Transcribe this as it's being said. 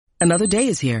Another day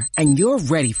is here, and you're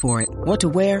ready for it. What to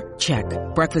wear? Check.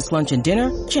 Breakfast, lunch, and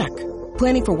dinner? Check.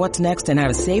 Planning for what's next and how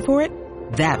to save for it?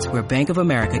 That's where Bank of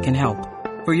America can help.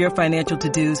 For your financial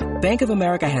to-dos, Bank of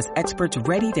America has experts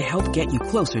ready to help get you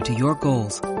closer to your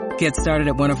goals. Get started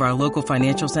at one of our local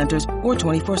financial centers or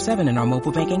 24/7 in our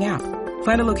mobile banking app.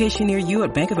 Find a location near you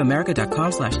at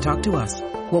bankofamerica.com/talktous.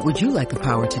 What would you like the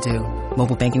power to do?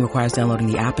 Mobile banking requires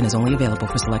downloading the app and is only available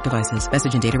for select devices.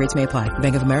 Message and data rates may apply.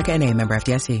 Bank of America N.A., member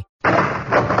FDIC.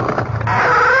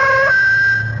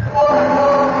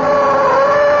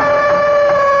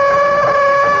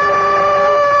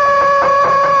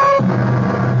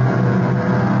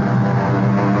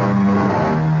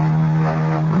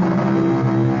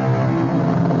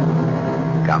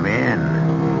 Come in.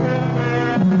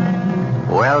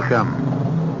 Welcome.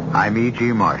 I'm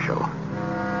E.G. Marshall.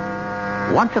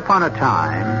 Once upon a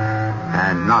time,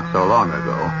 and not so long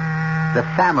ago, the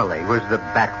family was the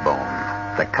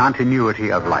backbone, the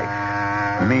continuity of life.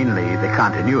 Mainly the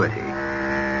continuity.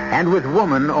 And with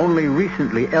woman only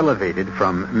recently elevated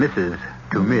from Mrs.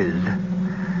 to Ms.,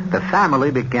 the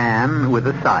family began with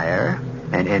a sire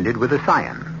and ended with a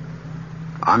scion.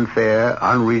 Unfair,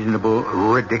 unreasonable,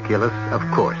 ridiculous, of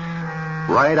course.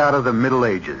 Right out of the Middle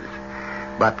Ages.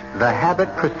 But the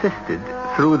habit persisted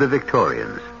through the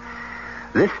Victorians.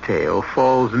 This tale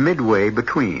falls midway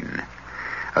between.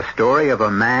 A story of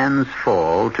a man's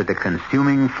fall to the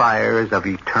consuming fires of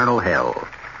eternal hell.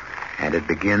 And it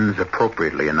begins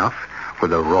appropriately enough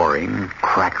with a roaring,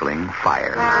 crackling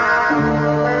fire.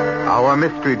 Our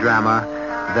mystery drama,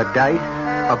 The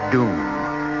Dice of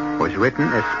Doom, was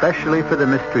written especially for the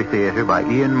Mystery Theater by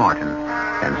Ian Martin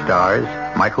and stars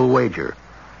Michael Wager.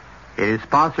 It is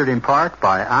sponsored in part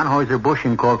by Anheuser-Busch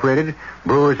Incorporated,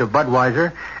 Brewers of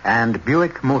Budweiser, and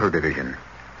Buick Motor Division.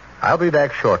 I'll be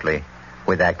back shortly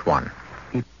with Act One.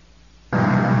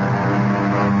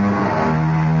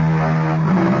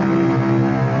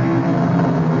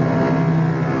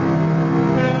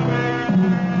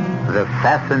 The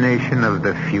fascination of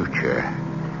the future.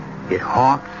 It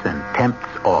haunts and tempts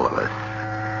all of us.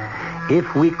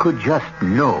 If we could just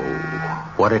know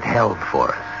what it held for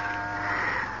us.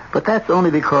 But that's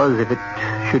only because if it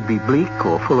should be bleak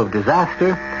or full of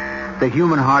disaster, the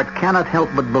human heart cannot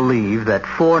help but believe that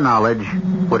foreknowledge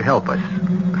would help us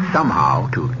somehow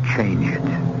to change it.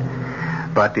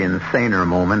 But in saner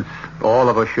moments, all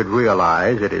of us should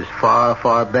realize it is far,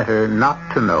 far better not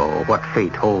to know what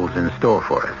fate holds in store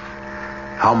for us.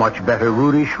 How much better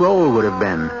Rudy Schroll would have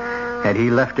been had he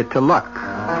left it to luck,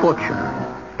 fortune,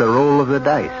 the roll of the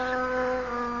dice.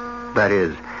 That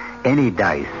is, any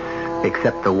dice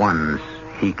except the ones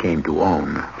he came to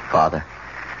own. Father?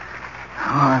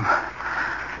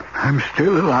 I'm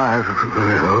still alive,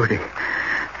 Rudy.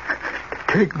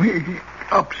 Take me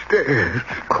upstairs.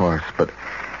 Of course, but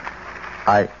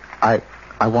I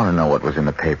want to know what was in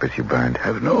the papers you burned.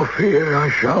 Have no fear. I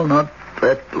shall not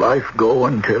let life go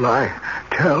until I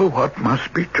tell what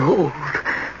must be told.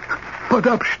 But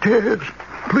upstairs,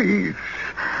 please.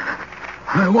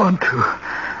 I want to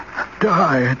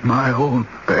die in my own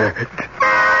bed.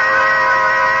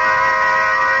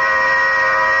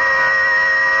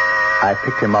 I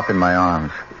picked him up in my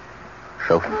arms.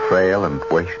 So frail and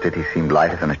wasted, he seemed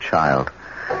lighter than a child.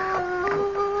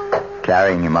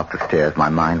 Carrying him up the stairs, my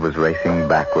mind was racing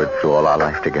backward through all our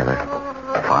life together.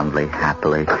 Fondly,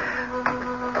 happily.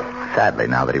 Sadly,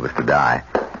 now that he was to die.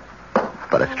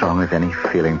 But as strong as any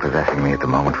feeling possessing me at the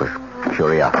moment was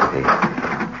curiosity.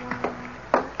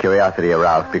 Curiosity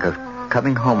aroused because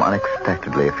coming home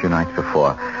unexpectedly a few nights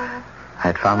before, I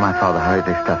had found my father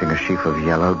hurriedly stuffing a sheaf of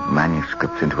yellowed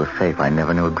manuscripts into a safe I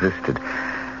never knew existed.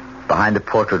 Behind the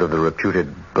portrait of the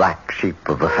reputed black sheep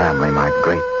of the family, my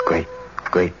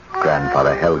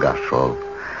great-great-great-grandfather Helga Schroll.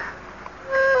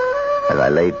 As I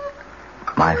laid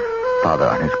my father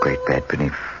on his great bed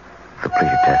beneath the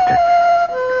pleated tester,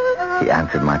 he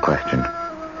answered my question.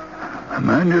 The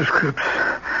manuscripts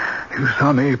you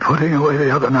saw me putting away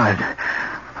the other night,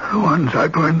 the ones I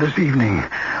burned this evening,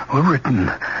 were written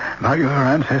by your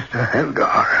ancestor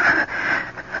Helgar.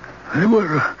 They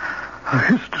were a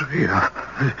history of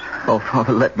this. Oh,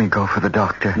 Father, let me go for the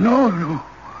doctor. No,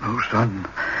 son.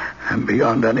 I'm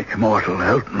beyond any mortal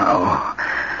help now.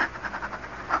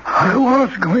 I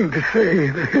was going to say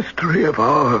the history of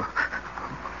our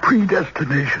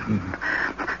predestination.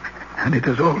 And it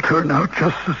has all turned out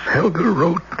just as Helga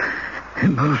wrote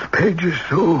in those pages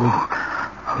so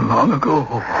long ago.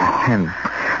 And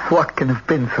what can have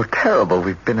been so terrible?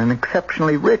 We've been an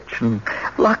exceptionally rich and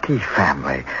lucky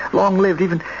family.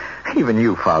 Long-lived, Even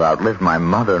you, Father, outlived my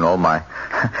mother and all my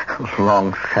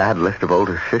long, sad list of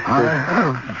older sisters. I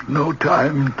have no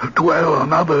time to dwell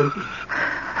on others.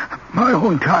 My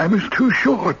own time is too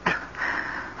short.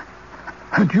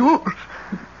 And yours?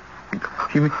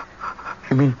 You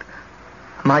mean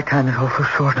my time is also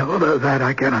short? No, that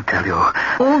I cannot tell you.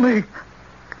 Only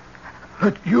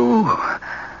that you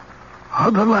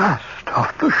are the last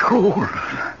of the Scrolls.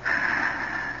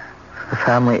 The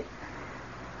family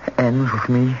ends with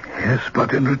me? Yes,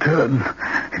 but in return,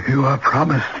 you are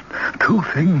promised two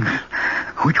things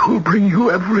which will bring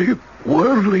you every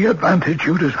worldly advantage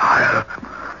you desire.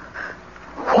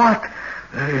 What?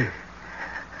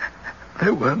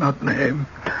 They were not named.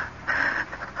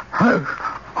 I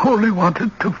only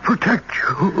wanted to protect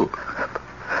you.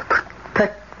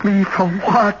 Protect me from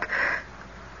what?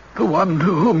 The one to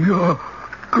whom your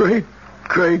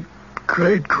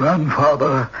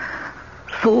great-great-great-grandfather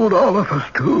sold all of us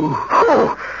to.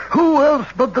 Oh, who else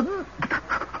but the...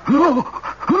 No,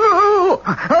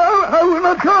 I will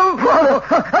not tell, Father.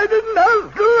 I didn't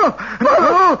ask to.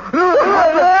 Father.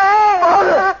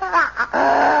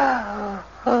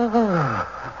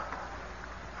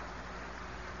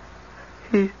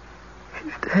 He's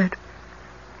dead.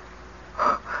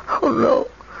 Oh, no.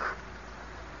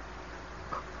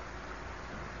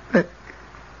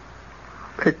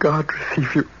 May God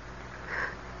receive you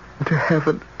into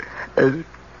heaven as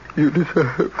you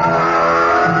deserve.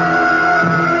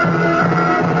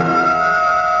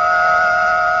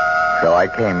 So I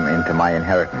came into my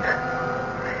inheritance.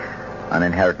 An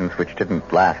inheritance which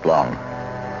didn't last long.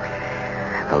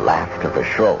 The last of the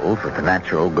Scrolls, with the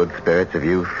natural good spirits of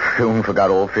youth, soon forgot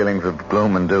all feelings of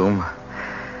gloom and doom.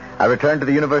 I returned to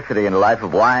the university in a life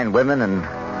of wine, women, and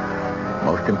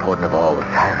most important of all, the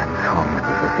siren song that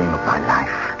was the theme of my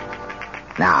life.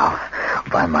 Now,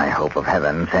 by my hope of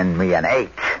heaven, send me an 8.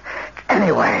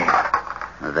 Anyway.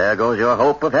 There goes your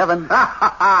hope of heaven.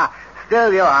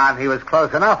 Still, Johann, he was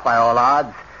close enough by all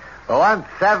odds. For once,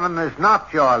 7 is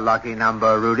not your lucky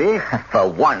number, Rudy. For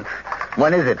once?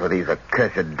 When is it with these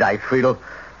accursed dice, Friedel?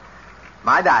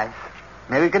 My dice.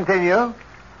 May we continue?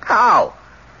 How?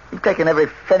 You've taken every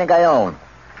pfennig I own.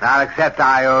 Not except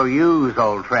IOUs,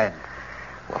 old friend.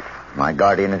 Well, my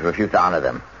guardian has refused to honor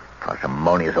them.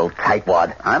 Parsimonious old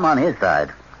tightwad. I'm on his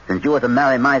side. Since you were to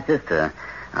marry my sister,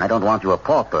 I don't want you a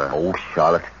pauper. Oh,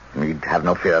 Charlotte, you'd have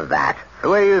no fear of that. The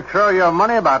way you throw your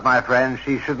money about, my friend,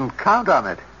 she shouldn't count on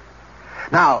it.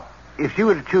 Now, if she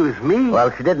were to choose me...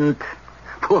 Well, she didn't.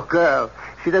 Poor girl.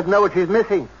 She doesn't know what she's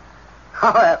missing.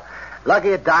 Oh, well,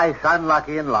 lucky at dice,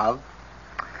 unlucky in love.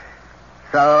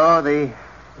 So, the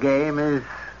game is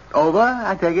over,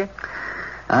 I take it?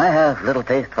 I have little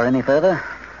taste for any further.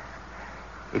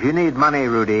 If you need money,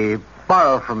 Rudy,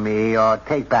 borrow from me or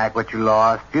take back what you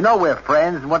lost. You know we're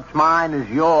friends, and what's mine is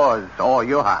yours, or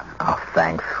Johann. Oh,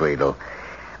 thanks, Friedel.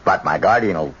 But my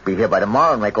guardian will be here by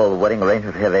tomorrow and make all the wedding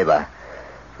arrangements for Herr Weber.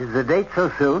 Is the date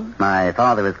so soon? My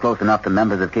father is close enough to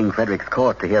members of King Frederick's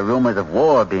court to hear rumors of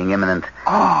war being imminent.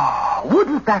 Oh,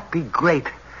 wouldn't that be great?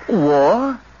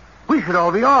 War? We should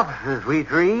all be officers, we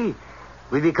 3.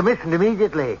 We'd be commissioned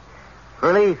immediately.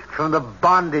 Released from the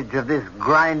bondage of this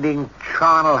grinding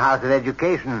charnel house of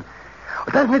education.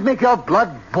 Doesn't it make your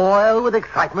blood boil with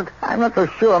excitement? I'm not so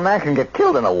sure a man can get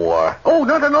killed in a war. Oh,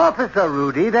 not an officer,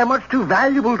 Rudy. They're much too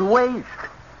valuable to waste.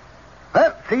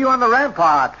 Well, see you on the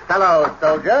ramparts, fellow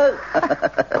soldiers.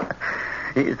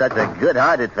 He's such a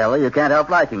good-hearted fellow, you can't help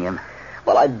liking him.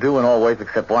 Well, I do in all ways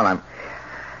except one.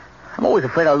 I'm always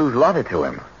afraid I'll lose Lotte to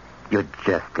him. You're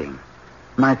jesting.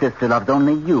 My sister loves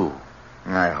only you.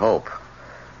 I hope.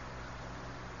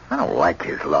 I don't like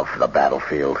his love for the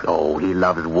battlefield. Oh, he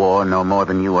loves war no more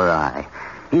than you or I.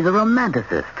 He's a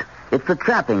romanticist. It's the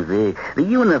trappings, the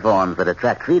uniforms that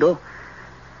attract Friedel.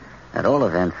 At all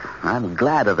events, I'm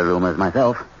glad of the rumors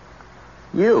myself.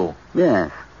 You?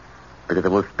 Yes, because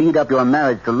it will speed up your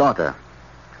marriage to Lotte.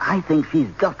 I think she's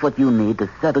just what you need to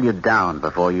settle you down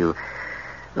before you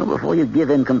give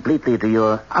in completely to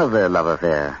your other love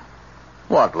affair.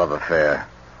 What love affair?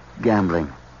 Gambling.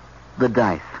 The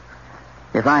dice.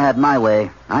 If I had my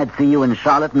way, I'd see you and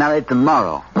Charlotte married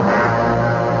tomorrow.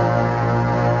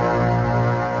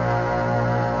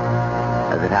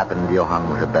 As it happened, Johann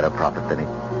was a better prophet than he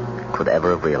could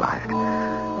ever have realized.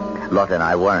 Lotte and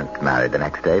I weren't married the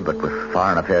next day, but with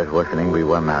foreign affairs worsening, we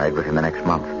were married within the next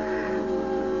month.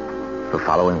 The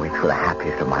following weeks were the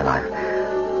happiest of my life.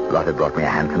 Lotte brought me a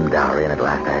handsome dowry, and at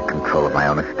last I had control of my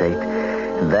own estate.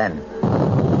 And then,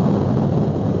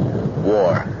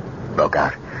 war broke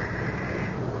out.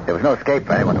 There was no escape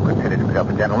for anyone who considered himself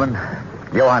a gentleman.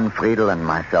 Johann Friedel and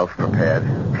myself prepared.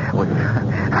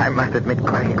 I must admit,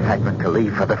 quite excitement to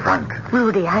leave for the front.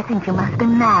 Rudy, I think you must be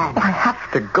mad. I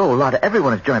have to go, Lotta.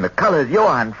 Everyone has joined the colors.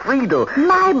 Johann, Friedel.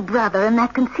 My brother and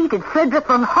that conceited Frederick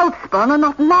von Holtzborn are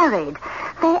not married.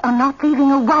 They are not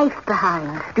leaving a wife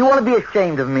behind. Do you want to be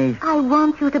ashamed of me? I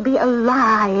want you to be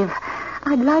alive.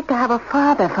 I'd like to have a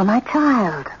father for my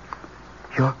child.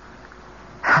 You're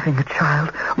having a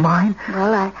child? Mine?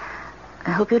 Well,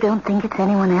 I hope you don't think it's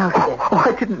anyone else's. Oh,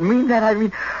 I didn't mean that. I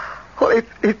mean, well,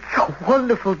 it's so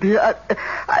wonderful, dear.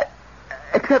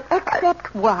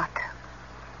 Except what?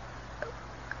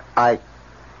 I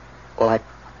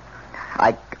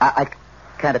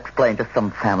can't explain. Just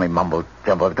some family mumbo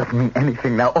jumbo. It doesn't mean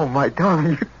anything now. Oh, my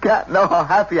darling, you can't know how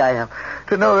happy I am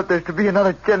to know that there's to be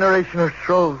another generation of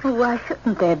Schrolls. Well, why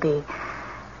shouldn't there be?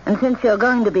 And since you're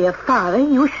going to be a father,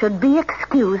 you should be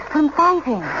excused from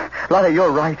fighting. Lotta,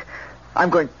 you're right. I'm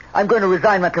going to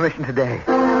resign my commission today.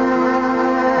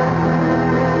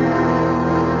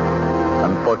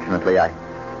 Unfortunately, I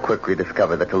quickly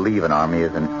discovered that to leave an army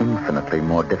is an infinitely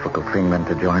more difficult thing than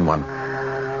to join one.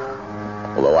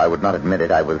 Although I would not admit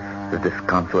it, I was as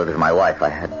disconsolate as my wife. I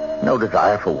had no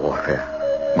desire for warfare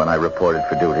when I reported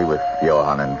for duty with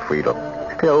Johann and Friedel.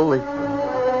 Still, the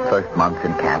first months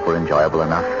in camp were enjoyable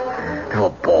enough. There were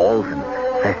balls and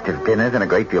festive dinners and a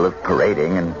great deal of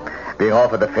parading and being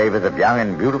offered the favors of young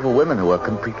and beautiful women who were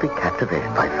completely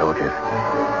captivated by soldiers.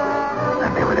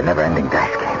 And there were the never-ending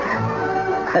dash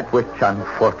games, at which,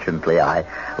 unfortunately, I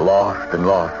lost and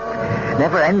lost.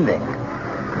 Never-ending.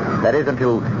 That is,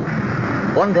 until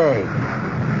one day.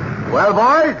 Well,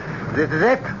 boys, this is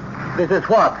it. This is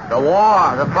what? The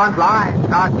war, the front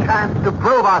line. Our chance to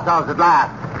prove ourselves at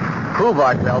last. Prove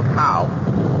ourselves how?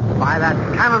 Why, that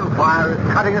cannon fire is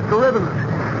cutting us to ribbons.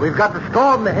 We've got to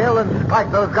storm the hill and spike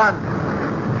those guns.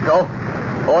 So,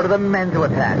 order the men to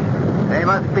attack. They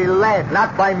must be led,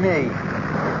 not by me.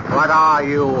 What are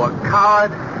you, a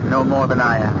coward? No more than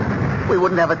I am. We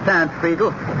wouldn't have a chance,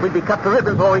 Friedel. We'd be cut to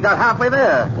ribbons before we got halfway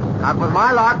there. Not with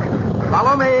my luck.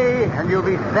 Follow me, and you'll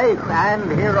be safe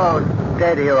and heroes.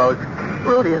 Dead heroes.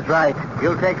 Rudy is right.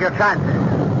 You'll take your chances.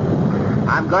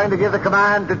 I'm going to give the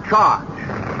command to charge.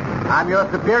 I'm your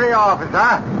superior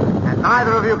officer, and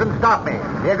neither of you can stop me.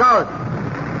 Here goes.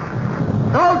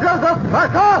 Soldiers of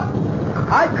Prussia,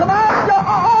 I command you...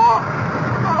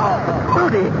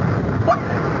 Rudy! What?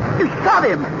 You shot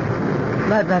him!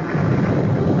 Madman.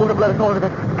 Would have let us all into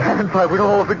that cannon fire. We'd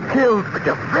all have been killed. But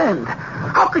your friend,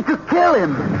 how could you kill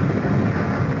him?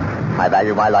 I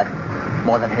value my life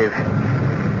more than his.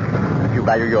 If you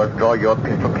value yours, draw your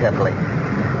pistol carefully.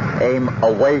 Aim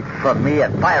away from me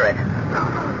and fire it.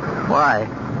 Why?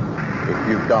 If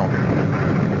you don't,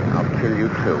 I'll kill you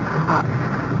too.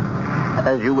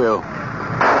 As you will.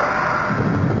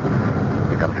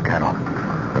 Here comes the colonel.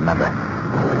 Remember,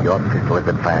 your pistol has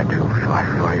been fired too, so I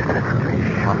saw you said to me,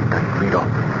 shot that Friedel.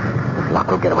 If luck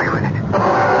will get away with it.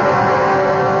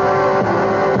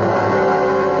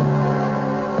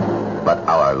 But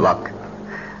our luck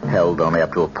held only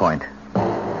up to a point.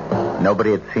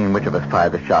 Nobody had seen which of us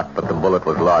fired the shot, but the bullet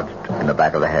was lodged in the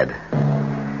back of the head.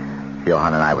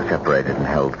 Johann and I were separated and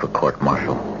held for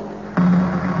court-martial.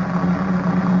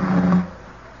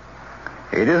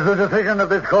 It is the decision of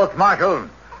this court-martial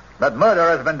that murder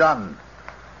has been done,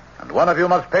 and one of you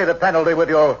must pay the penalty with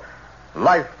your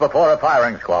life before a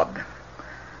firing squad.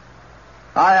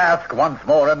 I ask once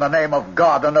more in the name of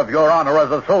God and of your honor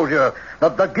as a soldier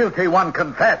that the guilty one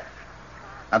confess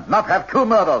and not have two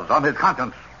murders on his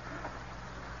conscience.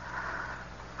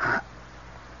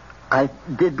 I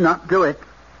did not do it.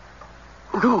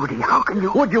 Rudy, how can you...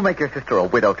 Would you make your sister a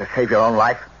widow to save your own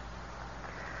life?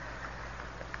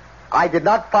 I did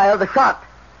not fire the shot.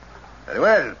 Very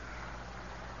well.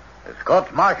 This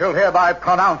court-martial hereby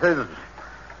pronounces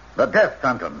the death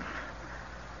sentence.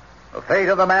 The fate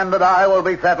of the man that I will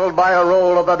be settled by a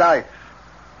roll of the dice.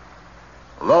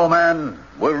 The low man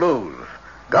will lose.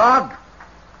 God,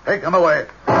 take him away.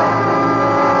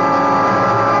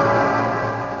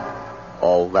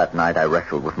 All that night I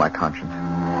wrestled with my conscience.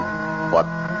 What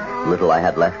little I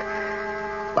had left.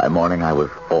 By morning I was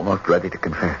almost ready to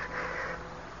confess.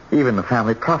 Even the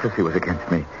family prophecy was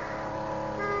against me.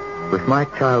 With my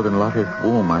child in Lotta's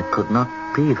womb, I could not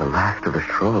be the last of the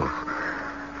Schrolls.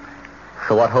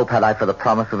 So what hope had I for the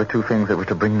promise of the two things that were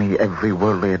to bring me every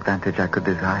worldly advantage I could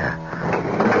desire?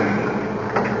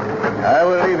 I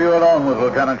will leave you alone with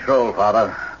Lieutenant Schroll,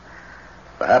 Father.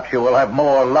 Perhaps you will have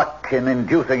more luck in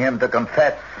inducing him to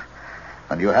confess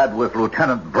than you had with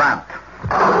Lieutenant Brandt.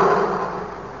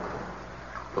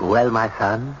 Well, my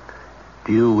son,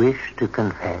 do you wish to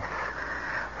confess?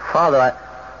 Father,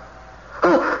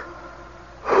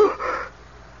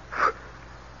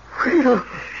 Friedel.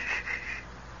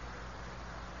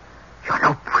 You're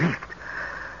no priest.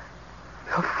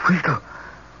 You're Friedel.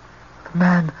 The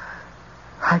man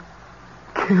I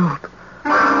killed.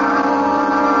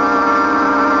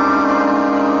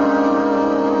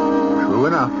 True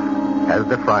enough, as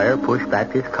the friar pushed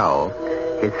back his cowl,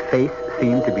 his face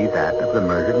seemed to be that of the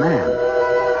murdered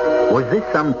man. Was this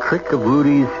some trick of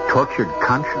Rudy's tortured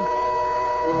conscience?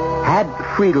 Had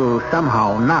Friedel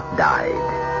somehow not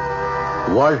died?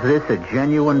 Was this a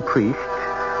genuine priest?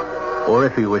 Or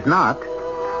if he was not,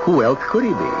 who else could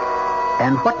he be?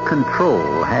 And what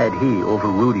control had he over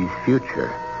Rudy's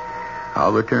future?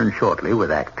 I'll return shortly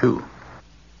with Act 2.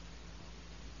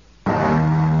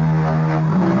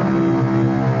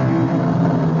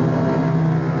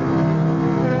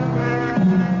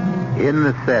 In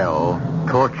the cell,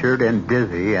 tortured and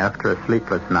dizzy after a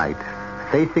sleepless night,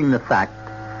 facing the fact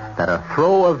that a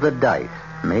throw of the dice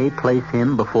may place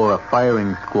him before a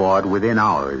firing squad within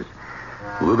hours,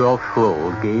 Rudolf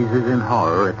Schroll gazes in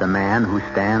horror at the man who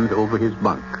stands over his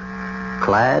bunk,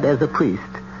 clad as a priest,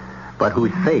 but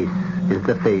whose face is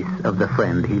the face of the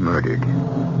friend he murdered.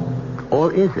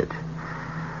 Or is it?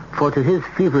 For to his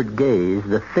fevered gaze,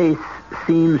 the face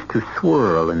seems to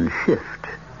swirl and shift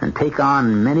and take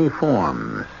on many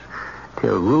forms,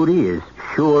 till Rudy is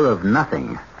sure of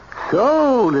nothing.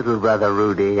 So, little brother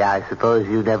Rudy, I suppose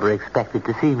you never expected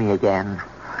to see me again.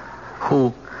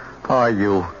 Who are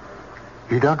you?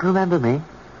 You don't remember me?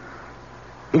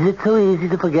 Is it so easy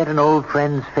to forget an old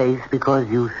friend's face because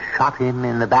you shot him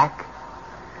in the back?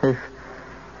 If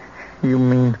you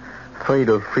mean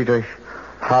Friedrich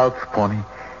Halsborn.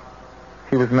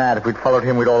 He was mad. If we'd followed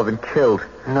him, we'd all have been killed.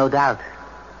 No doubt.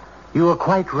 You were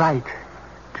quite right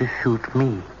to shoot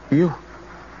me. You?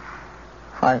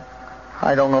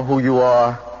 I don't know who you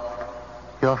are.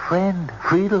 Your friend,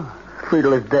 Friedel.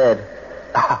 Friedel is dead.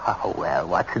 Oh, well,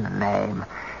 what's in the name?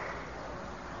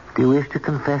 Do you wish to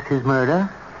confess his murder?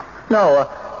 No.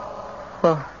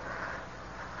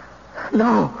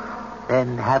 No.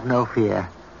 Then have no fear.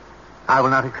 I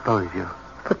will not expose you.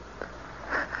 But,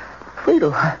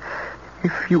 Friedel,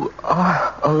 if you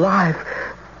are alive,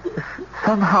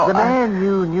 somehow the man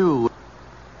you knew.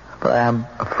 But I am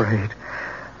afraid.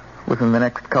 Within the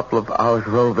next couple of hours,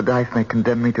 roll of the dice may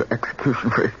condemn me to execution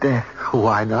for his death.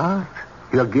 Why not?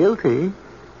 You're guilty.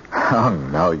 Oh,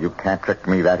 no, you can't trick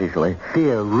me that easily.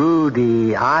 Dear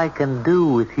Rudy, I can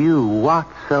do with you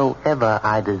whatsoever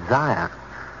I desire.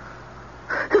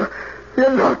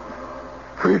 You're not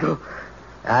Friedel.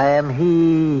 I am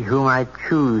he whom I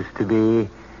choose to be.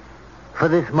 For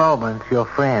this moment, your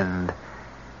friend.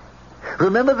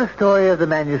 Remember the story of the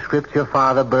manuscript your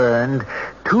father burned?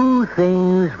 2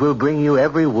 things will bring you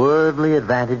every worldly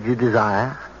advantage you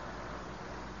desire.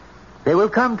 They will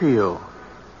come to you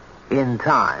in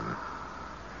time.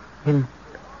 In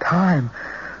time?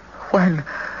 When?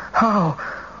 How?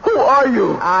 Who are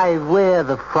you? I wear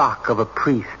the frock of a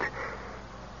priest.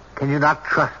 Can you not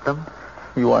trust them?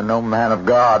 You are no man of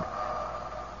God.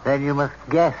 Then you must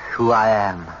guess who I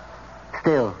am.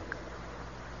 Still,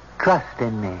 trust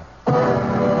in me.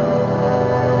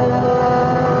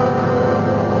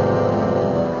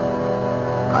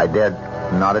 I dared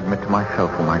not admit to myself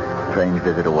who my strange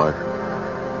visitor was.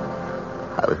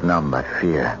 I was numb by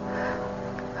fear.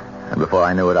 And before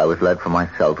I knew it, I was led from my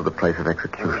cell to the place of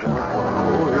execution.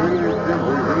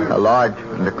 A large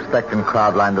and expectant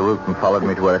crowd lined the route and followed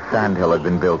me to where a sandhill had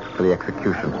been built for the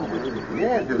execution.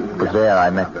 It was there I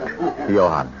met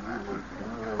Johann.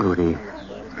 Rudy,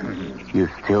 you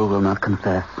still will not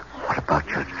confess. What about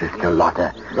your sister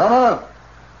Lotte? Drummer,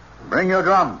 bring your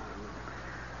drum.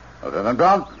 Lieutenant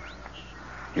Grant,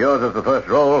 yours is the first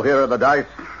roll. Here are the dice.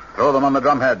 Throw them on the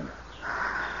drumhead.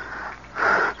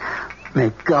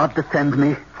 May God defend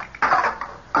me.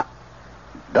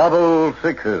 Double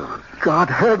sixes. God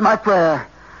heard my prayer.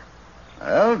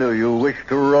 Well, do you wish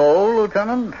to roll,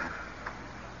 Lieutenant?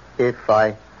 If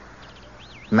I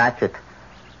match it,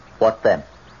 what then?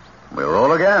 We'll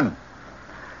roll again.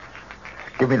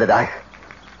 Give me the dice.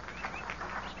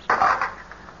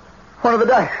 One of the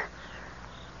dice.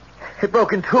 It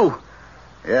broke in 2.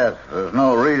 Yes, there's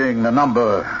no reading the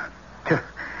number.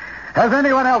 Has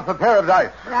anyone else a pair of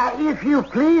dice? If you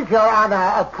please, Your Honor,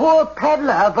 a poor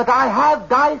peddler, but I have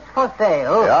dice for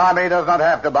sale. The army does not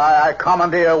have to buy. I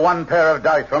commandeer 1 pair of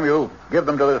dice from you. Give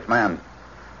them to this man.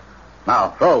 Now,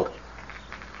 throw.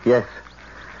 Yes,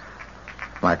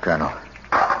 my colonel.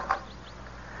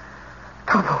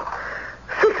 Double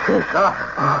sixes.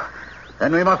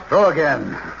 Then we must throw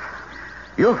again.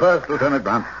 You first, Lieutenant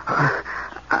Grant.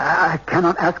 I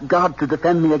cannot ask God to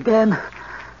defend me again.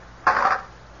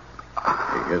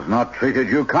 He has not treated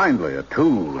you kindly. A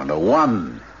 2 and a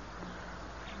 1.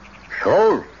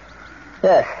 Scholl?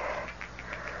 Yes.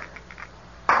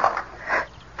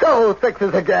 So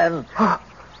 6s again.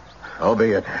 So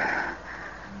be it.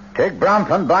 Take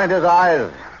Bronson, bind his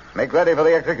eyes. Make ready for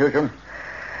the execution.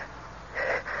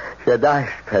 Your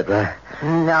dice, Peddler.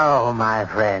 No, my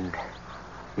friend.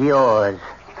 Yours.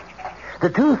 The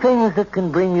 2 things that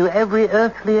can bring you every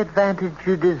earthly advantage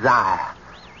you desire.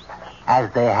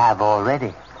 As they have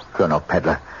already. Colonel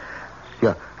Peddler.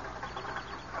 You're...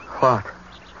 What?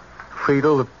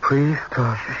 Friedel the priest?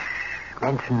 Or...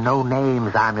 Mention no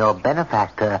names. I'm your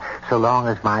benefactor so long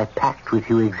as my pact with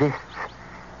you exists.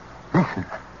 Listen.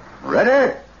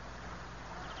 Ready?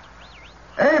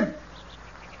 Aim!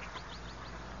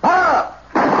 Fire!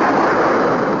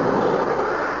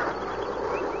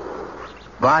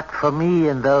 But for me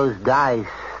and those dice,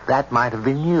 that might have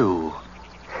been you.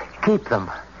 Keep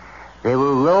them. They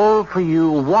will roll for you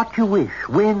what you wish,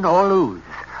 win or lose,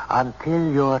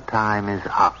 until your time is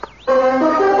up.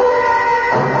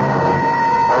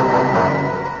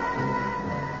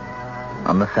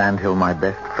 On the sandhill, my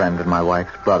best friend and my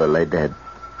wife's brother lay dead,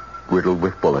 riddled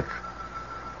with bullets.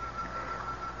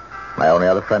 My only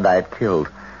other friend I had killed.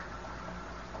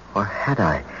 Or had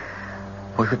I?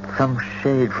 Was it some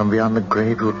shade from beyond the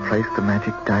grave who had placed the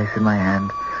magic dice in my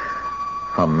hand?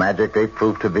 Some magic they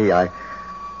proved to be. I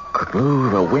could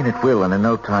lose or win at will, and in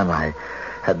no time I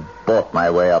had bought my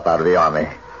way up out of the army.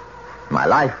 My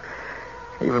life,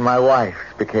 even my wife's,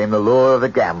 became the lure of the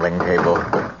gambling table.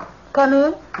 Come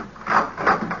in.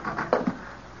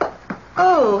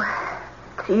 Oh,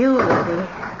 it's you, Ruby.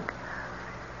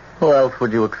 Who else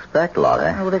would you expect,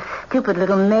 Lottie? Oh, the stupid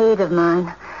little maid of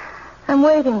mine. I'm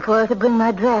waiting for her to bring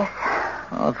my dress.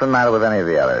 What's the matter with any of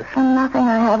the others? And nothing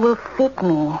I have will fit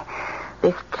me.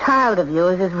 This child of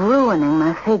yours is ruining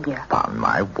my figure. Upon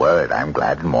my word, I'm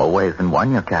glad in more ways than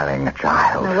one you're carrying a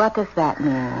child. Now, what does that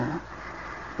mean?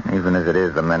 Even as it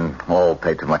is, the men all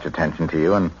pay too much attention to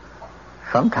you, and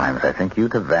sometimes I think you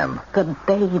to them. The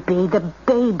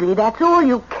baby, that's all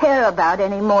you care about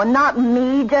anymore. Not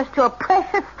me, just your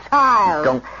precious child.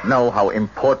 You don't know how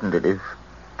important it is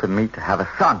to me to have a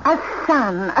son. A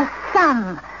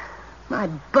son. My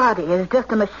body is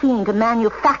just a machine to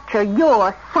manufacture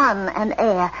your son and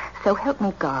heir. So help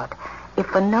me God, if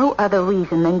for no other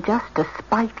reason than just to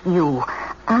spite you,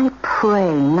 I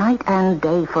pray night and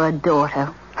day for a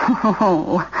daughter.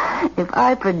 If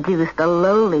I produced a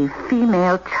lowly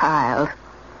female child,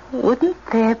 wouldn't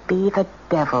there be the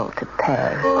devil to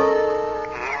pay? In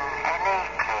any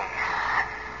case,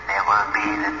 there will be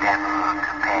the devil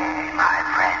to pay, my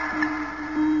friend.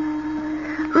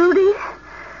 Rudy?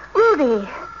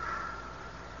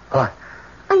 What?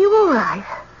 Are you all right?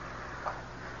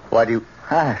 Why do you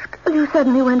ask? Well, you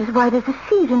suddenly went as white as a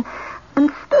sheet and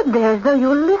stood there as though you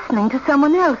were listening to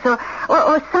someone else or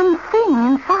something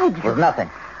inside you. It was nothing.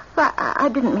 Well, I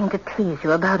didn't mean to tease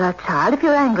you about our child. If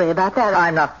you're angry about that...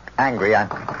 I'm not angry.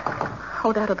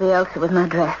 Oh, that'll be Elsa with my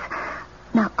dress.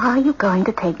 Now, are you going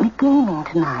to take me gaming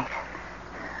tonight?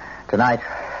 Tonight?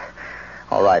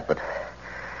 All right, but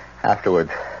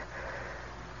afterwards,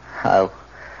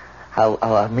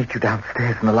 I'll meet you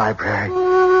downstairs in the library.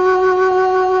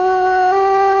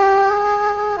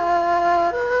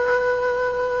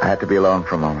 I had to be alone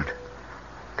for a moment.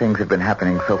 Things had been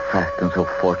happening so fast and so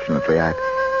fortunately, I'd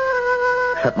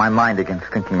shut my mind against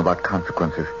thinking about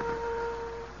consequences.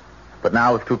 But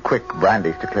now, with 2 quick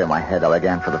brandies to clear my head, I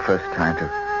began for the first time to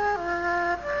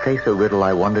face a riddle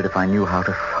I wondered if I knew how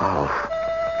to solve.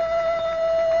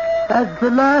 As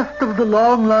the last of the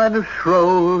long line of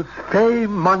Scrolls,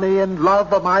 fame, money, and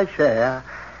love are my share,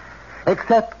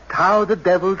 except how the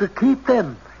devil to keep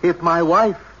them if my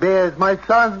wife bears my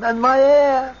son and my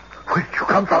heir. Where did you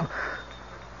come from?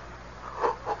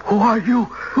 Who are you?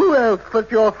 Who else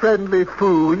but your friendly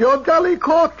fool, your jolly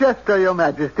court jester, your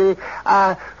majesty?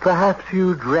 Perhaps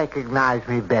you'd recognize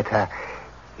me better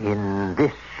in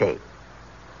this shape.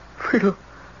 Friedel,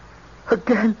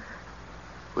 again?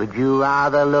 Would you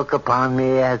rather look upon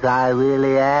me as I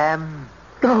really am?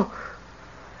 No.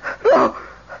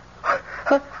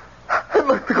 I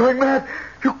must be going mad.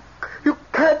 You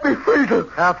can't be Friedel.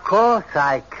 Of course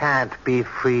I can't be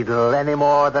Friedel any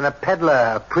more than a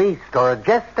peddler, a priest, or a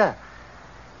jester.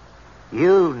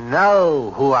 You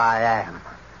know who I am.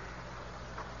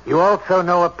 You also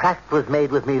know a pact was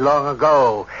made with me long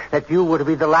ago, that you were to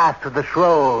be the last of the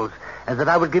Scrolls, and that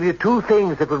I would give you 2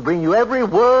 things that would bring you every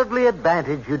worldly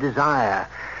advantage you desire.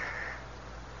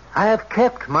 I have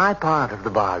kept my part of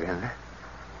the bargain.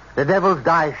 The devil's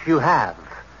dice you have.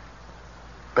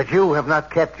 But you have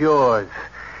not kept yours.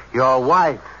 Your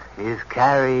wife is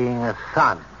carrying a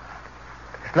son.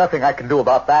 There's nothing I can do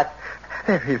about that.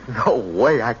 There is no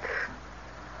way I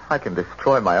can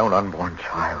destroy my own unborn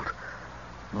child.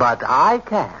 But I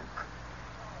can.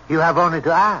 You have only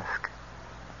to ask.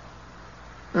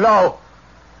 No.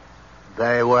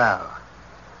 Very well.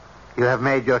 You have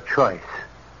made your choice.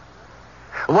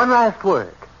 One last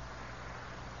word.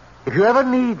 If you ever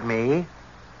need me,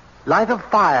 light a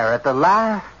fire at the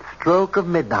last stroke of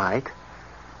midnight,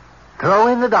 throw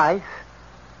in the dice,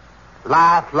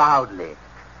 laugh loudly.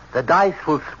 The dice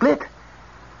will split,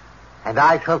 and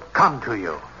I shall come to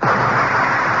you.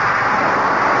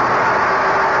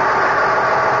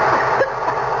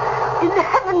 In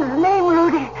heaven's name,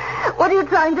 Rudy, what are you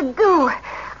trying to do?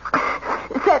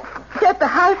 Set the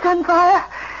house on fire?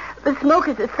 The smoke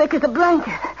is as thick as a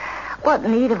blanket. What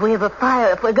need have we of a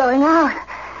fire if we're going out?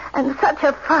 And such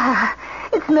a fire.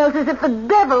 It smells as if the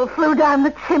devil flew down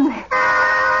the chimney.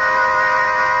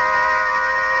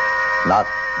 Not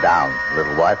down,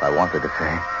 little wife, I wanted to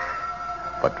say.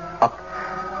 But up.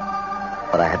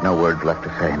 But I had no words left to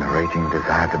say in a raging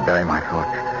desire to bury my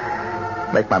thoughts.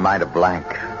 Make my mind a blank.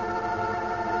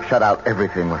 Shut out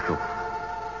everything with the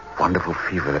wonderful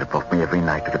fever that brought me every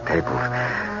night to the tables.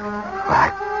 Where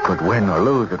I could win or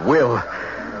lose at will.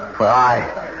 For I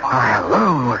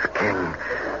alone was king.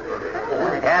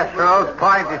 Casserole's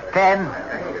point is 10.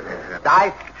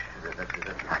 Dice.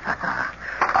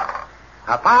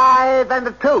 A 5 and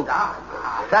a 2.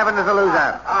 7 is a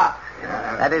loser.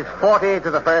 That is 40 to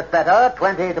the first better,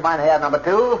 20 to Mynheer number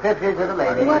 2, 50 to the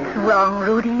lady. What's wrong,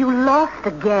 Rudy? You lost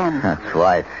again. That's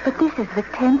right. But this is the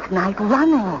 10th night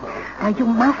running. Now, you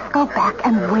must go back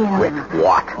and win. With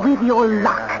what? With your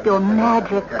luck, your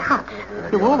magic touch.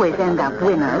 You always end up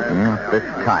winners. This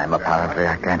time, apparently,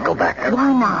 I can't go back.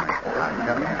 Why not?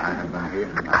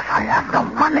 Because I have no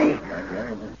money.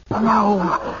 No,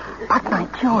 but my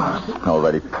jewels.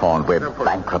 Already pawned. We're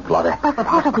bankrupt, Lottie. But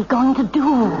what are we going to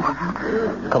do?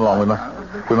 Come along,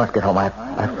 we must get home. I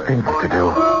have things to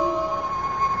do.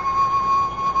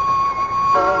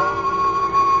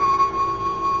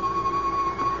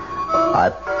 I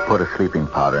put a sleeping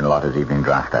powder in Lotta's evening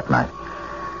draft that night.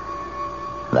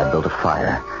 And I built a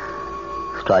fire,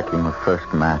 striking the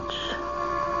first match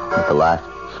with the last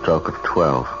stroke of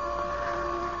 12.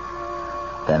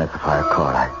 Then as the fire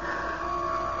caught, I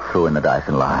threw in the dice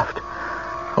and laughed.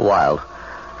 A wild,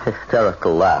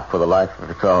 hysterical laugh with a life of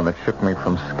its own that shook me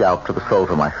from scalp to the soles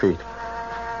of my feet.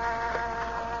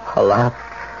 A laugh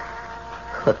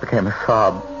that became a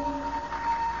sob.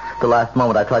 At the last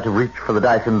moment, I tried to reach for the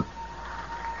dice and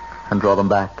draw them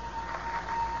back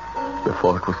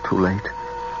before it was too late.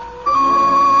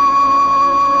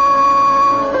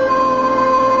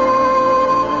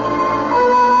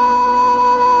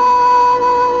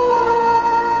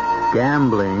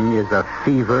 Gambling is a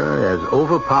fever as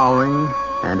overpowering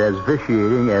and as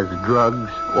vitiating as drugs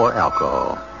or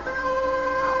alcohol.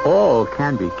 All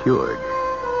can be cured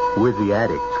with the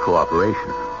addict's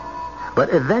cooperation.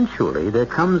 But eventually there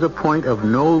comes a point of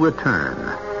no return.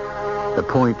 The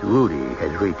point Rudy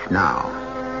has reached now.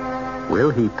 Will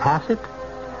he pass it?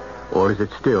 Or is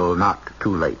it still not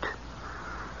too late?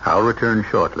 I'll return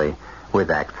shortly with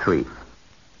Act 3.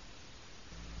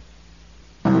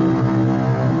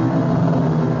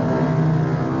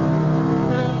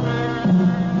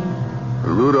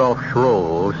 Rudolf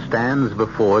Schroll stands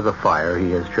before the fire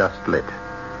he has just lit,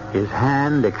 his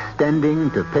hand extending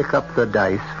to pick up the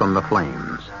dice from the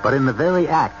flames. But in the very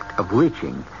act of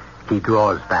reaching, he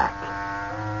draws back.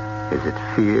 Is it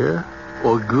fear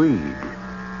or greed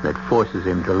that forces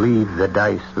him to leave the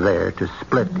dice there to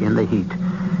split in the heat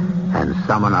and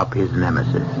summon up his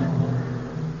nemesis?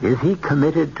 Is he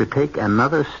committed to take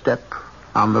another step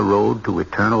on the road to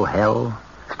eternal hell?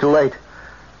 It's too late.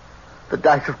 The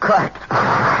dice have cracked.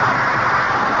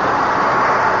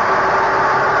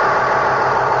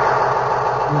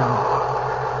 No.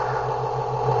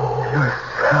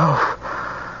 Yourself.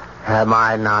 Am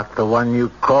I not the one you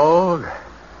called?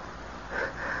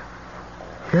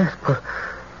 Yes, but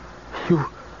you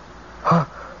are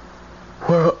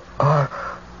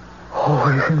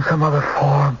always in some other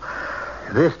form.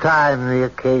 This time the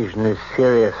occasion is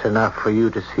serious enough for you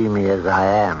to see me as I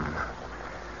am.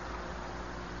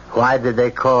 Why did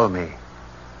they call me?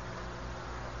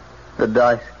 The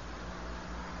dice.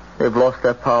 They've lost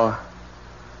their power.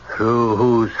 Through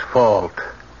whose fault?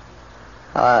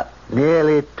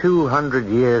 Nearly 200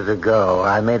 years ago,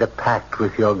 I made a pact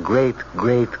with your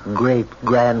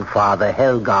great-great-great-grandfather,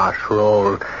 Helgar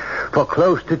Schroll, For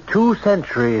close to 2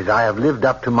 centuries, I have lived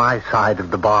up to my side of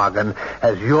the bargain,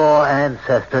 as your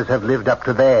ancestors have lived up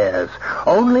to theirs.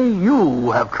 Only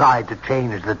you have tried to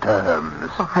change the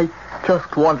terms. I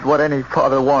just want what any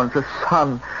father wants, a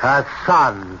son. A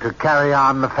son to carry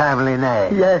on the family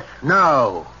name? Yes.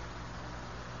 No.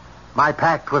 My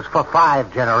pact was for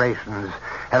 5 generations,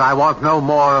 and I want no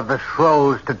more of the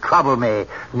Shrows to trouble me.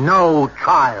 No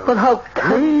child. But how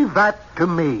Leave that to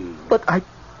me. But I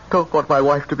don't want my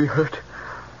wife to be hurt.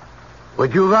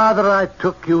 Would you rather I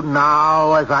took you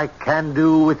now, as I can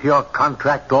do with your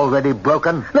contract already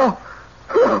broken? No.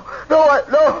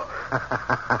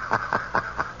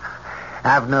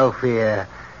 Have no fear.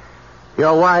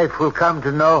 Your wife will come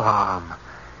to no harm.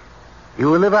 You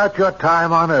will live out your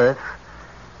time on Earth,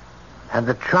 and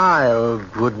the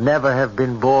child would never have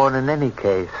been born in any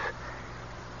case.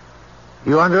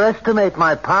 You underestimate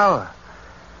my power,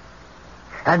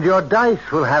 and your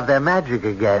dice will have their magic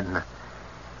again.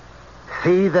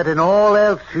 See that in all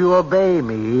else you obey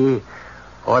me,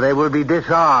 or they will be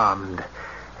disarmed,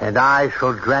 and I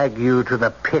shall drag you to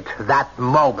the pit that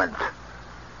moment.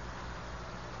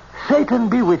 Satan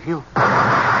be with you.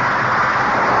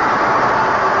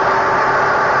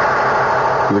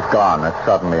 He was gone as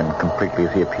suddenly and completely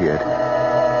as he appeared.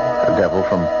 A devil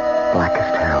from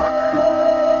blackest hell.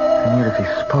 And yet as he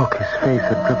spoke, his face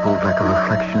had rippled like a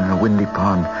reflection in a windy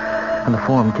pond, and the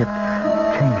form kept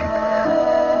changing,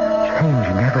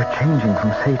 ever changing,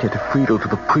 from satyr to Friedel, to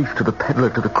the priest, to the peddler,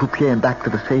 to the croupier, and back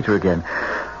to the satyr again.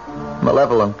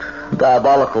 Malevolent,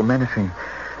 diabolical, menacing.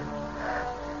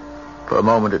 For a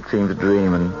moment it seemed a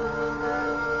dream, and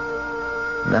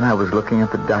then I was looking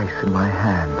at the dice in my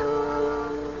hand,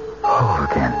 whole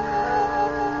again,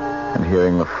 and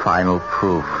hearing the final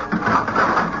proof.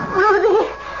 Rudy,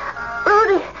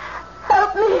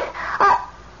 help me.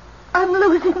 I'm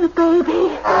losing the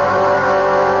baby.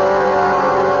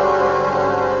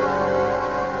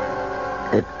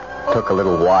 It took a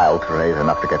little while to raise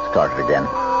enough to get started again.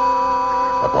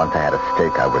 But once I had a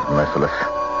stake, I was merciless.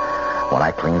 When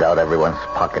I cleaned out everyone's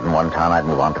pocket in one town, I'd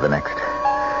move on to the next.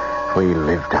 We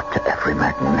lived up to every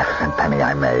magnificent penny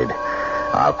I made.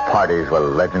 Our parties were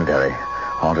legendary,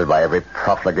 haunted by every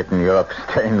profligate in Europe,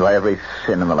 stained by every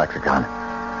sin in the lexicon.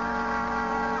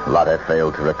 Lotte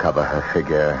failed to recover her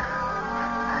figure.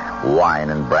 Wine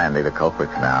and brandy the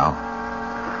culprits now.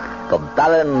 The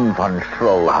Baron von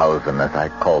Schrollhausen, as I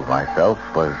called myself,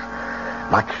 was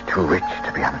much too rich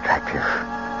to be unattractive.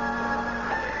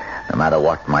 No matter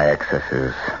what my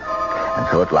excesses. And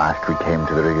so at last we came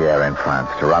to the Riviera in France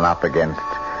to run up against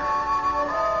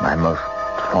my most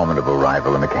formidable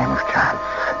rival in the game of chance.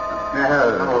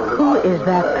 Who is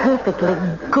that perfectly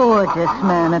gorgeous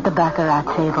man at the baccarat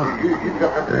table?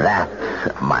 That,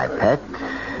 my pet,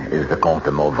 is the Comte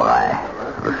de Mauvrais,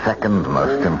 the second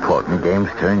most important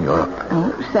gamester in Europe.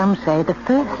 Oh, some say the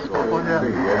first.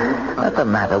 That's a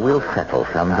matter we'll settle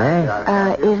someday.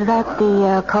 Is that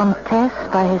the Comtesse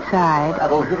by his side?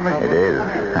 It is.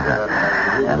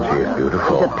 And she is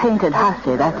beautiful. She's a painted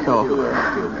hussy, that's all.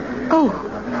 Oh,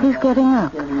 he's getting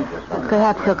up.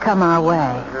 Perhaps he'll come our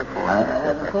way.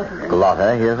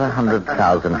 Lotte, here's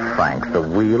 100,000 francs. The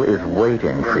wheel is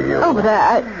waiting for you. Oh, but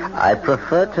I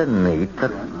prefer to meet the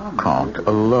Comte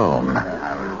alone.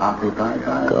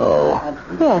 Go.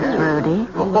 Yes, Rudy.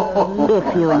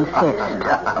 If you insist.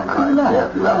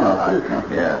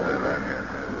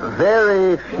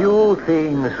 Very few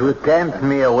things would tempt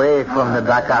me away from the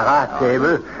baccarat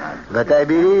table, but I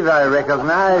believe I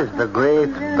recognize the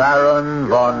great Baron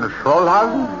von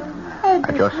Schrollhausen.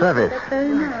 At your service.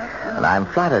 And I'm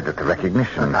flattered at the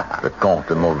recognition. The Comte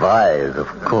de Mauvrais is, of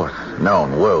course,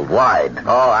 known worldwide.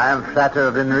 Oh, I am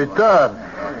flattered in return.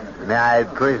 May I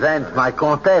present my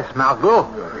Comtesse Margot,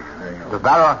 the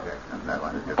Baron?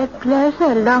 A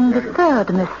pleasure long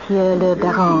deferred, Monsieur le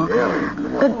Baron.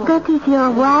 That is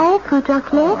your wife who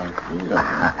just left?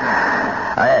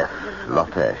 Yes,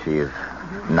 Lotte, she is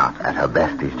not at her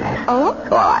best these days. Oh?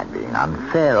 Well, I'm being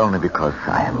unfair only because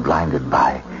I am blinded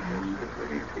by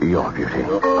your beauty.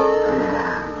 The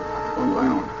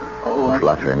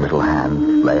fluttering little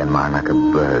hand lay in mine like a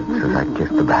bird's as I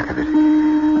kissed the back of it.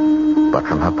 But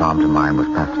from her palm to mine was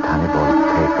passed a tiny ball of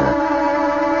paper.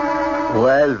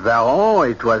 Well, Baron,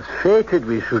 it was fated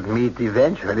we should meet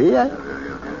eventually.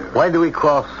 When do we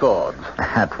cross swords?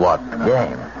 At what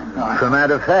game? Chemin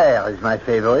de fer is my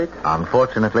favorite.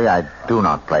 Unfortunately, I do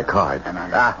not play cards.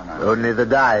 Only the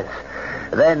dice.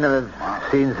 Then,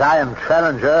 since I am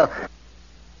challenger,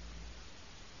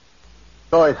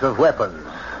 choice of weapons.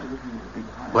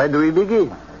 When do we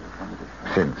begin?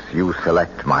 Since you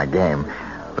select my game,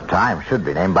 the time should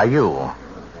be named by you.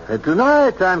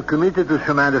 Tonight I'm committed to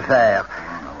chemin de fer.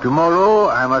 Tomorrow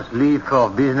I must leave for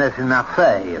business in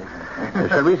Marseille.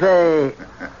 Shall we say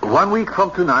 1 week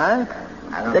from tonight?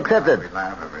 Accepted.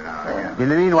 In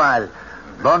the meanwhile,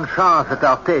 bonne chance at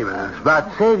our tables,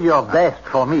 but save your best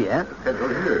for me, eh?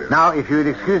 Now, if you will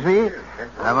excuse me,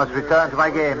 I must return to my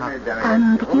game.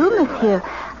 And you, monsieur,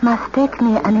 must take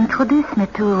me and introduce me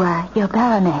to your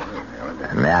baroness.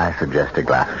 May I suggest a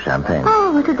glass of champagne?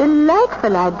 Oh, what a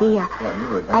delightful idea.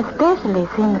 Especially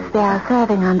since they are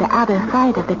serving on the other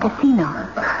side of the casino.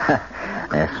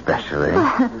 Especially.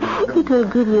 It will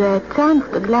give you a chance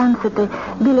to glance at the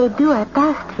billet doux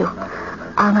past you,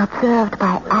 unobserved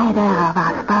by either of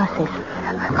our spouses.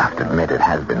 I must admit it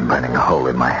has been burning a hole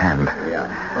in my hand.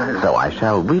 So I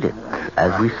shall read it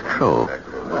as we stroll.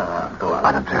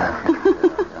 Unobserved.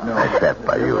 Except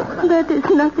by you. That is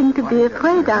nothing to be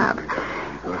afraid of,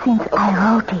 since I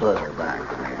wrote it.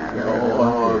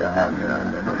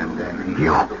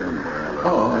 You.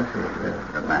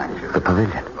 The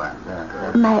pavilion.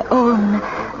 My own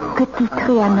Petit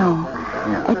Trianon,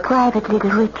 a private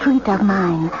little retreat of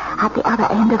mine at the other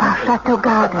end of our chateau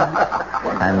garden.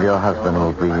 And your husband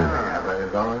will be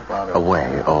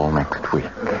away all next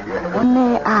week.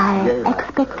 May I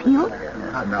expect you?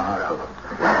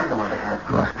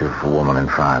 Most beautiful woman in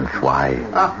France. Why,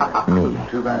 me?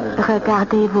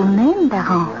 Regardez vous-même,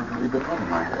 Baron.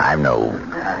 I'm no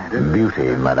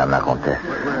beauty, Madame la Comtesse.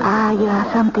 Ah, you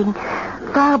are something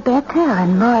far better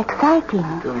and more exciting.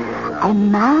 A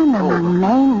man among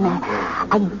men,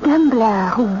 a gambler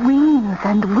who wins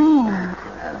and wins.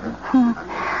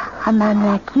 A man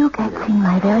like you gets in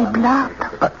my very blood.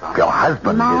 But your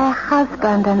husband My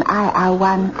husband and I are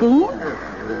one thing.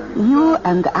 You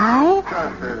and I,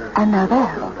 another.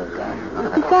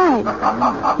 Besides,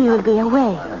 he will be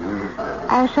away.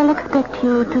 I shall expect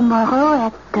you tomorrow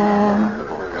at,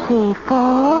 say,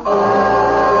 4.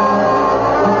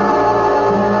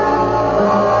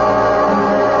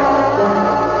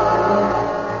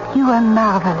 You are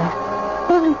marvelous.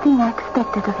 Everything I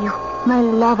expected of you. My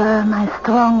lover, my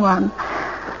strong one.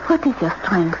 What is your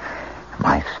strength?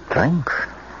 My strength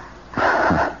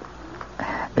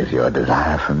is your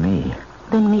desire for me.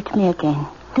 Then meet me again.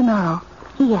 Tomorrow.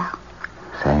 Here.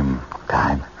 Same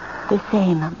time. The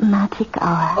same magic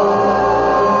hour.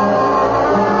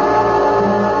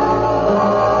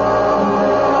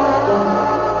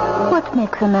 What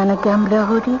makes a man a gambler,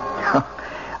 Rudy?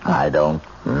 I don't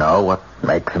know what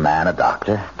makes a man a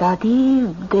doctor.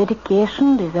 Study,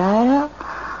 dedication, desire.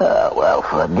 Well,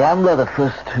 for a gambler, the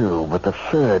first two, but the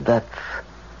third, that's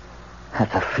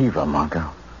a fever,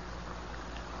 Margot.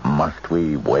 Must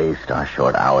we waste our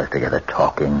short hours together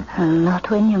talking? Not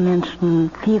when you mention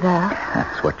fever.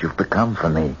 That's what you've become for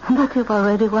me. But you've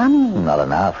already won me. Not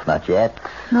enough, not yet.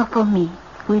 Not for me.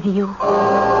 With you.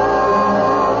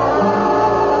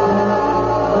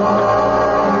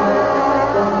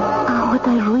 What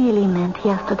I really meant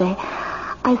yesterday,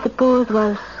 I suppose,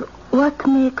 was what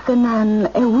makes a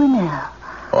man a winner.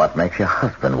 What makes your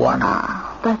husband one?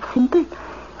 That's simple.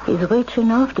 He's rich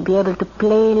enough to be able to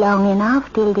play long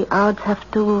enough till the odds have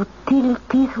to tilt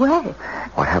his way.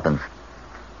 What happens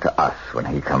to us when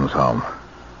he comes home?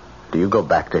 Do you go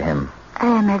back to him? I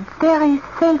am a very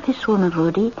selfish woman,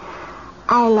 Rudy.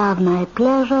 I love my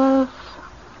pleasures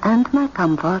and my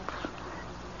comforts.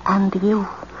 And you.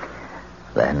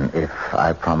 Then if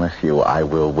I promise you I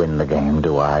will win the game,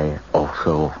 do I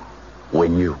also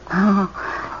win you? Oh,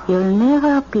 you'll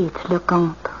never beat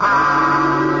Lecomte.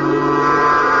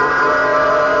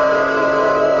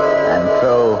 And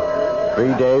so,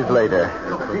 3 days later,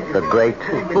 the great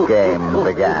game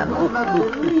began.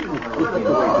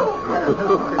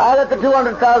 I let the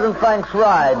 200,000 francs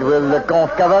ride with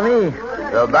Lecomte Cavani.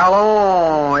 The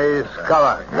ballon is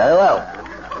covered. Very well.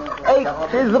 H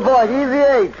is the point. He's the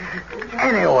H.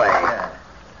 Anyway.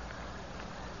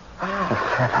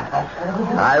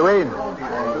 I win.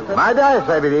 My dice,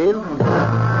 I believe.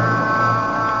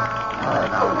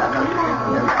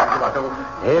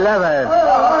 11.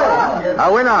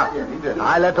 A winner.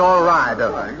 I let all ride.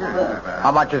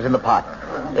 How much is in the pot?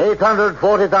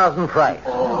 840,000 francs.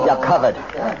 You're covered.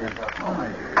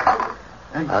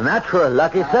 A natural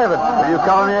lucky 7. Will you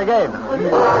call me again?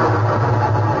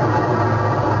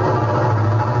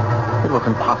 It was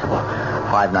impossible.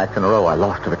 5 nights in a row I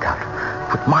lost to the Count.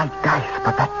 With my dice,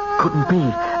 but that couldn't be.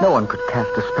 No one could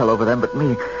cast a spell over them but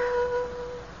me.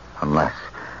 Unless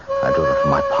I drew them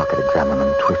from my pocket, examined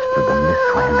them, twisted them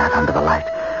this way and that under the light.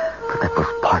 But that was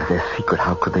part of their secret.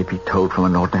 How could they be told from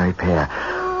an ordinary pair?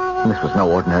 And this was no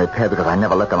ordinary pair because I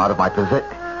never let them out of my possession.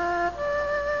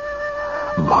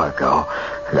 Margot,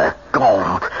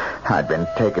 Lecomte, I'd been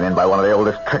taken in by one of the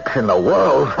oldest tricks in the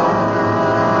world.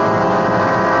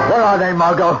 Where are they,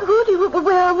 Margot? Rudy,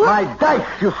 where? My dice!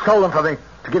 You stole them from me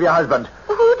to give your husband.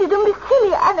 Rudy, don't be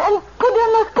silly and put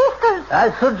down those pistols.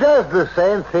 I suggest the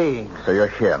same thing. So you're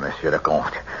here, Monsieur le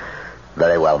Comte.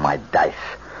 Very well, my dice.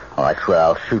 Oh, I swear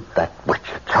I'll shoot that witch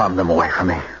that charmed them away from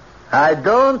me. I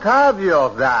don't have your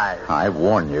dice. I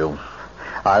warn you.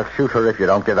 I'll shoot her if you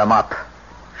don't give them up.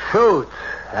 Shoot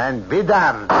and be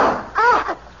damned.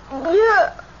 Ah, Dieu.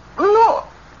 No.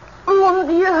 Mon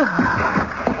Dieu.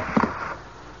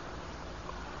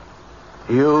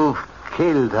 You've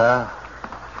killed her.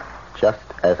 Just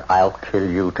as I'll kill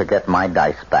you to get my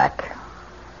dice back.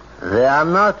 They are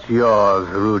not yours,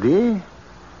 Rudy.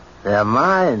 They're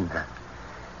mine.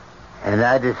 And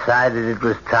I decided it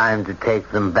was time to take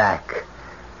them back.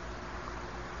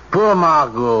 Poor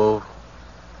Margot.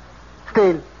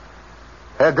 Still,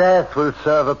 her death will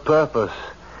serve a purpose.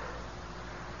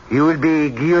 You will be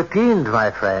guillotined,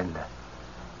 my friend.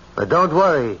 But don't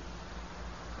worry.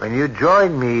 When you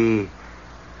join me,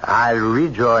 I'll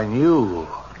rejoin you.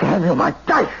 Damn you, my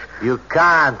dice! You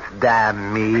can't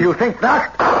damn me. You think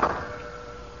that?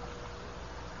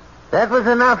 That was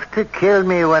enough to kill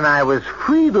me when I was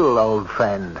Friedel, old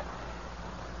friend.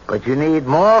 But you need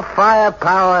more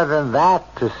firepower than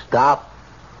that to stop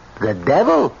the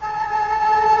devil.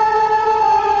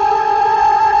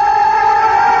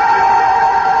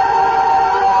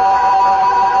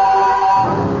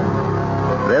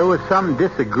 There was some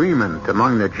disagreement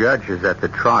among the judges at the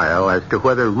trial as to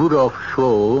whether Rudolf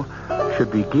Schroll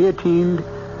should be guillotined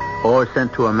or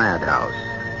sent to a madhouse.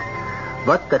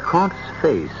 But the Comte's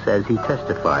face, as he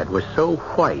testified, was so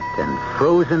white and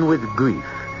frozen with grief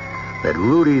that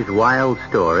Rudy's wild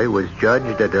story was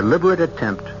judged a deliberate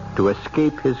attempt to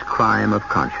escape his crime of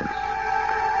conscience.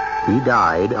 He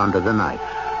died under the knife,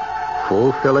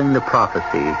 fulfilling the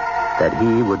prophecy that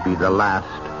he would be the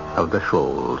last of the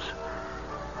Schrolls.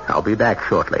 I'll be back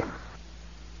shortly.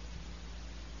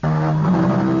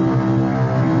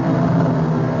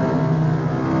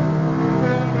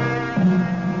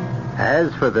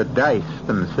 As for the dice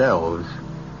themselves,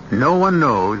 no one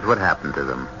knows what happened to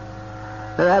them.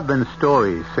 There have been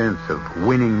stories since of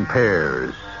winning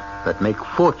pairs that make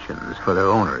fortunes for their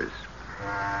owners.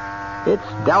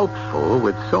 It's doubtful,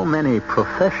 with so many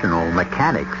professional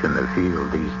mechanics in the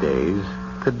field these days,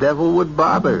 the devil would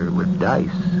bother with dice.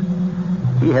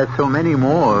 He has so many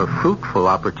more fruitful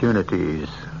opportunities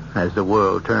as the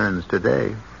world turns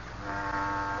today.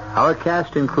 Our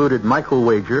cast included Michael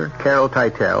Wager, Carol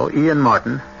Teitel, Ian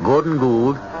Martin, Gordon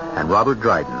Gould, and Robert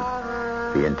Dryden.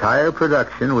 The entire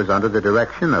production was under the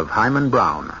direction of Hyman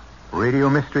Brown. Radio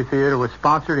Mystery Theater was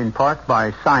sponsored in part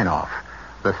by Sign-Off,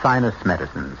 the Sinus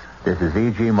Medicines. This is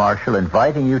E.G. Marshall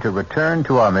inviting you to return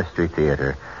to our Mystery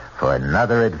Theater for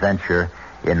another adventure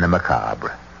in the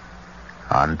macabre.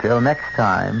 Until next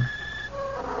time,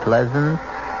 pleasant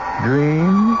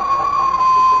dreams.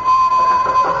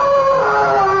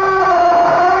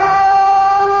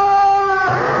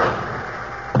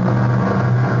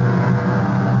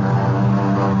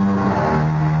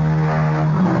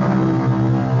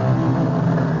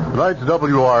 Tonight's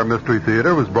WR Mystery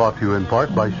Theater was brought to you in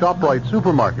part by ShopRite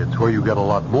Supermarkets, where you get a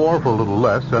lot more for a little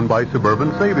less, and by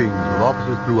Suburban Savings, with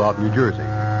offices throughout New Jersey.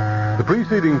 The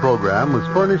preceding program was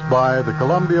furnished by the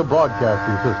Columbia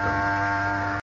Broadcasting System.